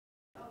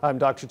I'm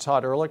Dr.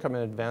 Todd Ehrlich. I'm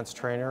an advanced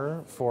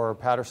trainer for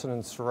Patterson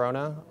and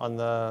Sirona on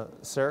the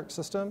CEREC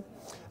system,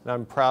 and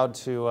I'm proud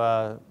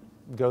to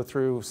go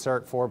through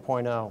CEREC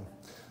 4.0.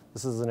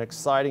 This is an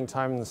exciting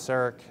time in the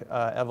CEREC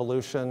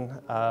evolution.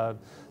 The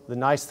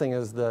nice thing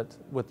is that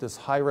with this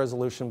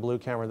high-resolution blue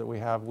camera that we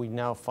have, we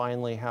now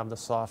finally have the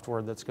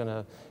software that's going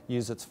to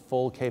use its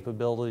full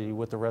capability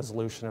with the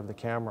resolution of the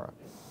camera.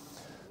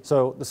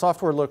 So the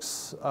software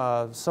looks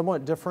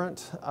somewhat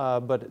different,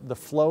 but the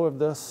flow of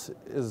this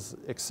is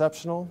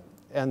exceptional.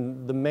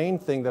 And the main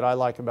thing that I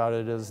like about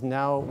it is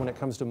now when it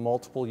comes to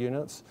multiple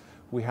units,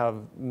 we have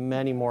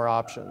many more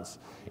options.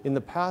 In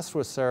the past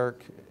with CEREC,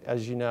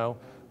 as you know,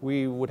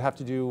 we would have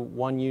to do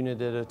one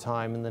unit at a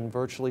time and then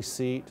virtually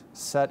seat,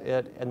 set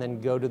it, and then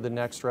go to the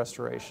next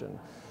restoration.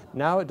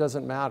 Now it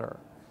doesn't matter.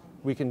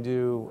 We can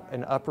do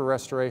an upper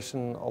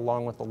restoration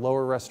along with a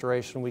lower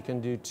restoration. We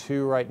can do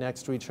two right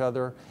next to each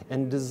other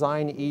and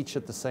design each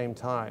at the same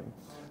time.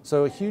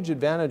 So a huge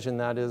advantage in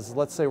that is,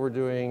 let's say we're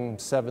doing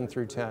 7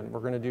 through 10. We're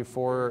going to do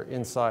 4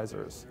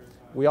 incisors.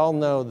 We all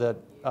know that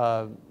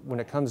when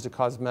it comes to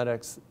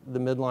cosmetics, the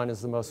midline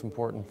is the most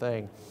important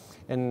thing.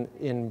 And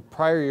in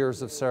prior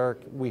years of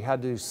CEREC, we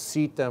had to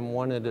seat them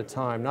one at a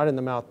time, not in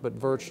the mouth, but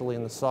virtually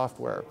in the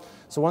software.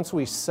 So once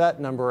we set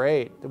number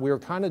 8, we were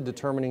kind of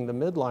determining the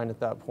midline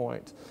at that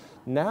point.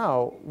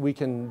 Now we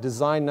can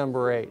design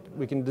number 8,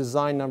 we can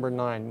design number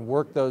 9,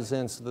 work those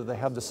in so that they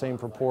have the same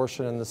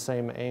proportion and the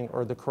same angle,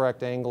 or the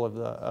correct angle of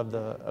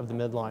the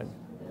midline.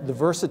 The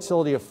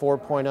versatility of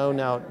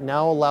 4.0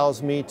 now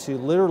allows me to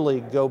literally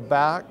go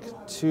back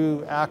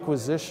to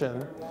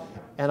acquisition,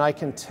 and I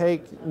can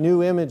take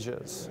new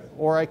images,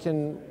 or I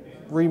can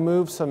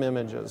remove some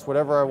images,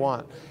 whatever I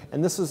want.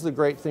 And this is the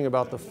great thing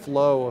about the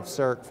flow of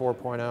CEREC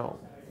 4.0.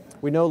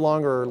 We no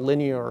longer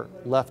linear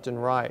left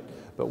and right,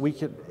 but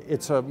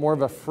it's more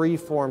of a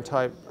free-form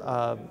type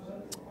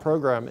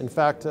program. In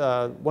fact,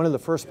 one of the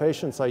first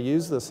patients I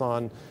used this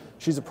on,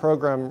 she's a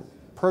program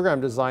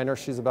designer.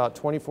 She's about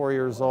 24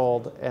 years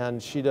old,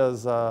 and she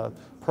does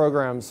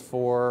programs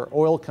for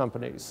oil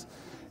companies.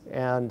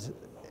 And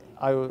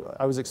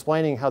I was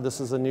explaining how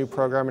this is a new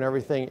program and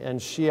everything, and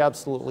she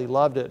absolutely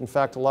loved it. In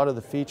fact, a lot of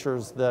the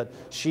features that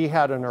she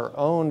had in her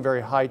own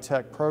very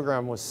high-tech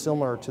program was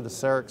similar to the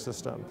CEREC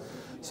system.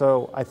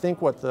 So I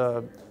think what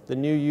the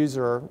new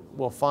user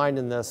will find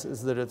in this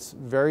is that it's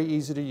very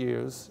easy to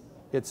use,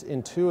 it's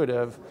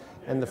intuitive,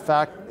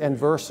 and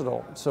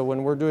versatile. So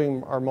when we're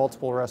doing our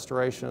multiple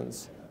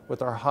restorations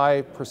with our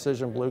high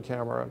precision blue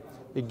camera,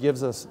 it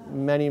gives us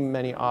many,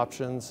 many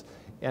options.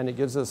 And it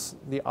gives us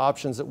the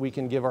options that we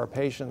can give our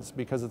patients,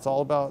 because it's all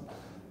about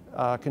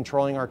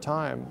controlling our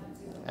time.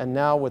 And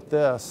now with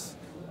this,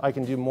 I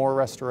can do more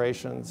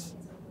restorations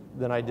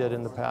than I did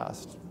in the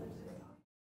past.